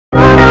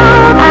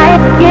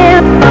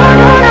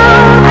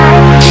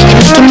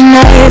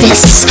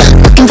nervous.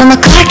 Looking for my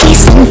car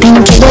keys and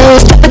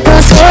painkillers.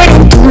 Tropical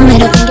flirting through the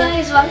middle.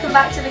 Guys, welcome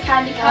back to the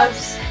Candy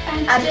Cubs.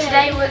 And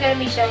today we're going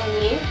to be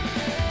showing you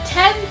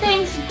 10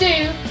 things to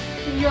do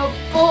when you're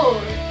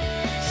bored.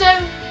 So,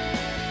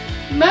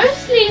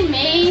 mostly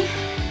me,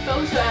 but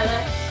also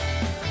Ella.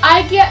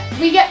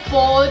 We get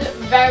bored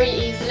very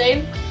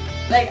easily.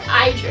 Like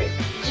I do.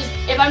 Just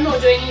if I'm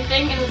not doing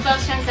anything in the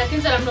first 10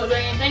 seconds and I'm not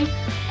doing anything,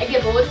 I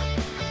get bored.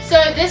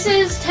 So this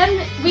is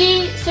 10.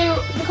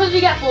 Because we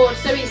get bored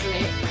so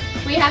easily,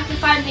 we have to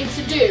find things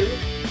to do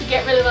to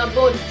get rid of our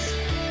boredness.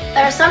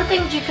 There are some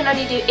things you can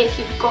only do if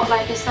you've got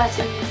like a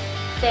certain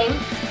thing,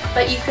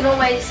 but you can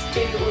always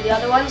do all the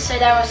other ones. So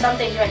there are some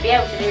things you won't be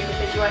able to do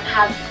because you won't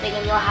have the thing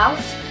in your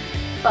house.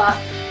 But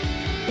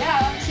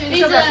yeah, so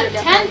these are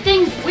 10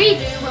 things we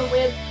do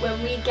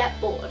when we get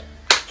bored.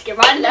 Let's get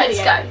right into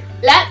it.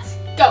 Let's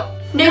go.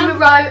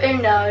 Numero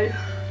uno.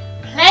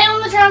 Play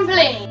on the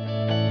trampoline.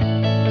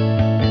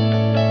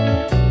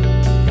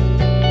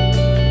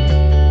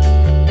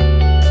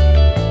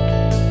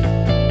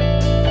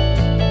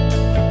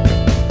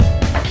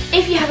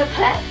 If you have a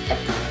pet,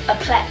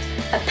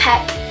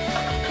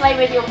 play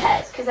with your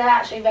pets because they're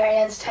actually very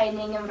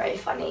entertaining and very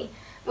funny.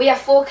 We have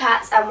 4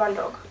 cats and 1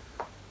 dog.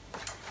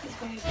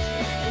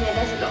 Yeah,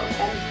 there's a lot of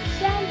them.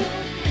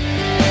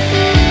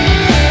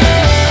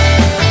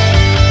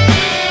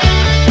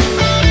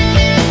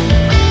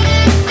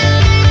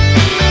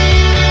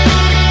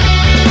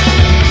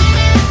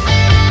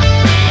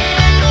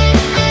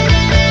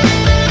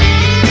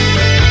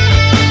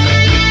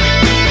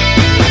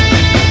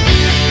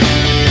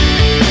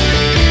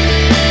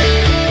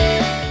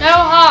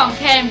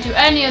 To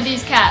any of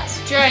these cats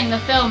during the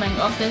filming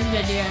of this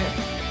video.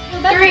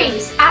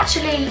 3,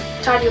 actually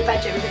tidy your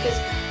bedroom because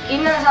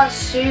even though it sounds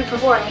super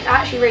boring, it's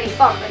actually really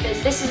fun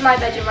because this is my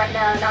bedroom right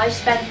now and I've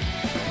spent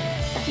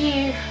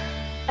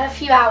a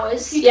few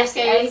hours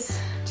yesterday,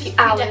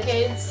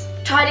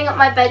 tidying up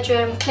my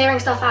bedroom, clearing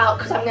stuff out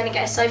because I'm going to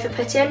get a sofa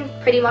put in,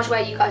 pretty much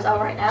where you guys are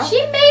right now.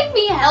 She made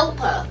me help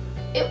her.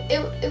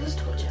 It was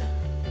torture.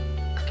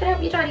 I can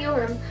help you tidy your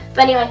room.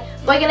 But anyway,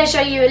 we're going to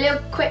show you a little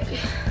quick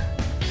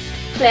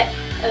clip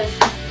of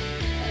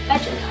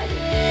bedroom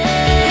tidying.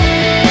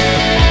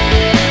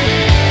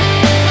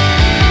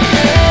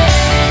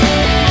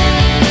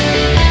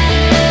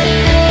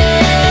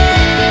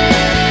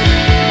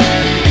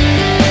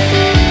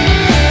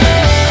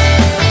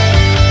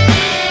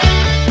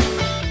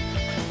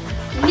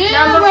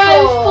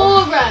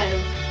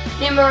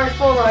 Numero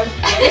 4.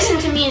 Listen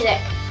to music,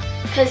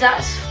 because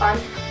that's fun.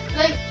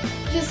 Like,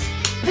 just...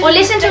 Or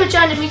listen to a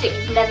genre of music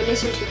you've never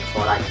listened to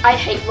before. Like, I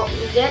hate rock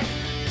music.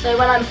 So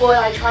when I'm bored,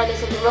 I try and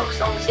listen to rock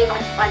songs, see if I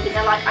can find it.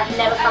 And like, I've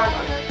never found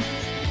one.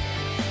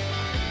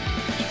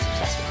 She's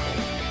obsessed with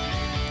it.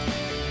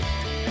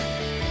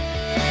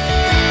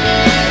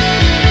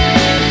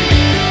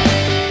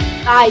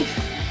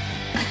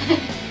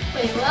 5.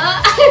 Wait,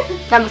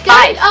 what? Number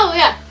 5. Oh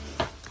yeah.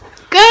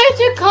 Go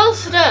to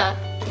Costa.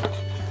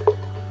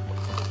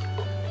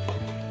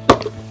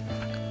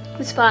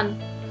 It's fun.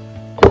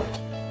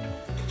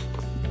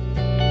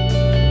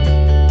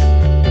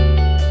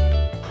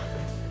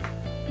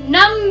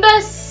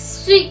 Number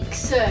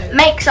 6.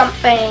 Make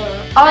something.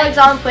 Our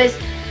example is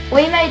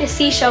we made a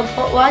seashell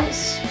pot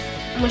once,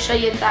 and we'll show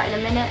you that in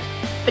a minute.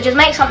 But just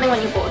make something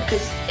when you're bored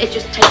because it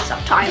just takes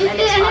up time and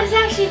it's fun. And it's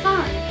actually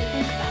fun if you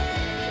think about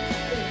it.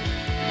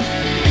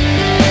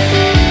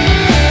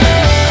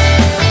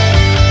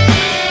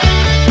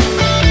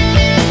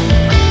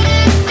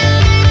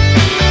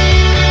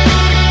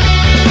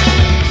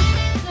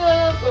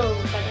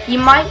 You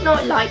might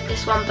not like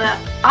this one, but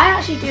I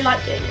actually do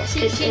like doing this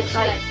because it's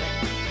like.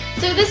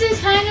 So this is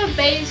kind of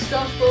based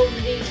off of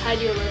the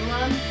tidy your room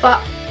one.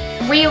 But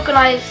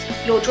reorganise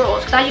your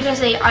drawers because as you can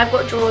see, I've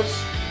got drawers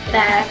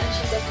there,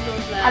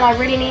 and I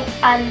really need.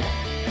 And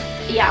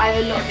yeah, I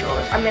have a lot of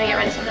drawers. I'm gonna get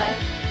rid of some though.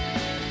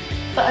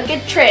 But a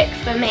good trick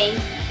for me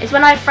is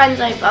when I have friends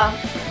over. I'm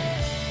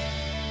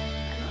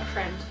not a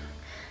friend.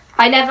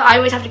 I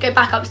always have to go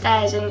back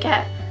upstairs and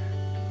get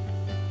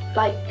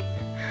like.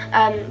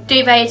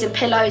 Duvets and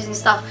pillows and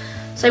stuff.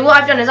 So what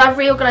I've done is I've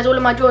reorganised all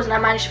of my drawers and I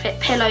managed to fit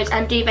pillows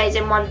and duvets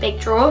in one big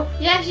drawer.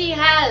 Yeah, she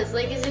has.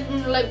 Like, it's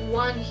in like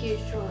one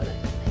huge drawer. Like,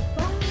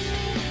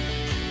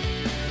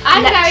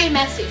 I'm very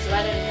messy, so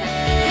I don't care.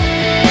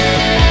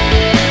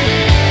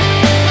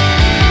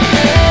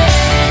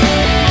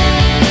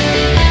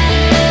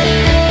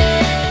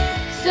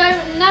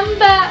 So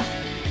number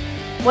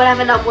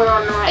whatever number we're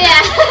on right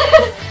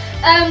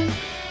now. Yeah.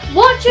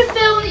 Watch a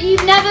film that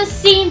you've never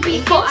seen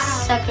before.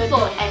 7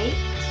 or 8.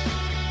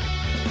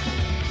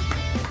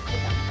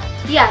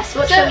 Yes,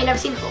 watch a film you've never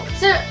seen before.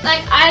 So,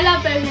 like, I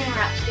love Bohemian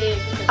Rhapsody.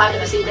 I've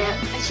never seen it.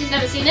 And she's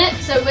never seen it,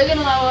 so we're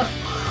gonna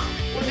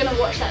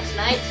watch that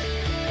tonight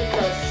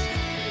because.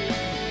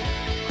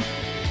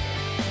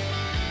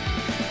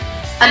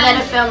 And then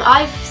a film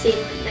I've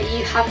seen that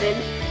you haven't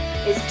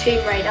is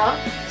Tomb Raider.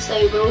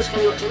 So we're also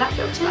gonna be watching that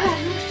film tonight.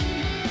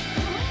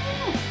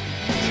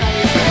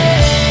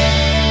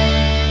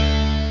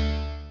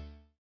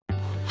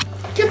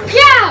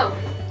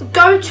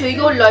 Go to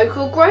your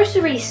local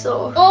grocery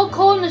store. Or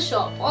corner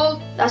shop. Or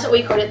That's what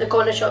we call it, the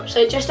corner shop.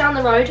 So just down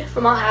the road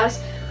from our house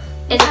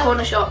is a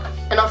corner shop,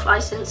 and off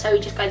license, so we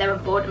just go there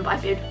and board and buy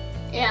food.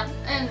 yeah,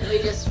 and we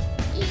just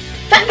eat.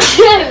 Thank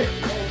you!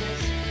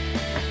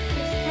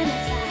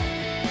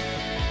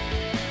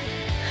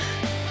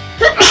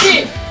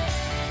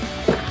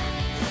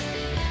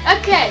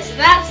 Okay, so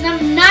that's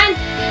number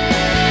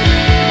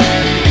 9.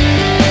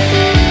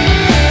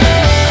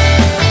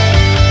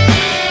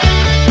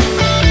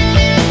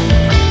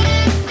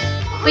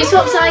 We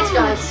swap sides,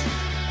 guys.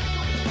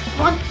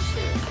 What?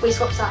 We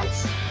swap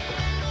sides.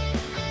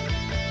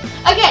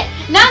 Okay,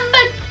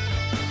 number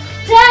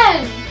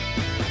 10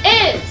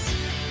 is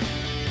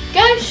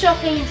go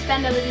shopping and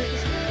spend other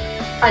people's money.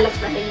 I love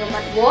spending your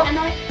money. What? And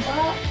I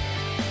love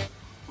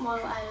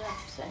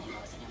spending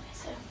yours anyway,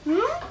 so.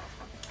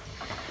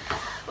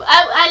 Well,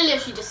 I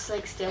literally just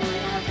like steal money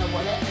out of her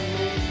wallet and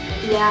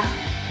then Yeah,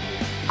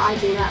 I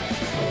do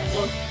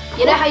that.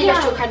 You know how you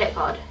lost your credit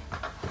card?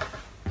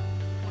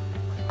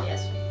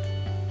 yes.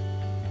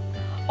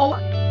 Oh.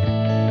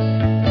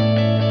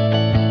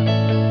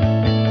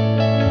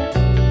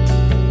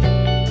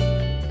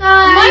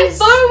 My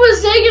phone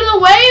was taken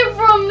away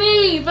from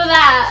me for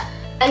that.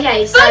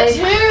 Okay, so For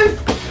 2.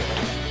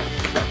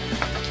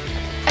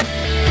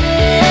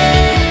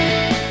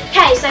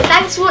 okay, so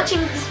thanks for watching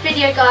this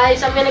video,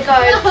 guys. I'm gonna go.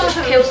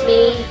 Kills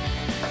me.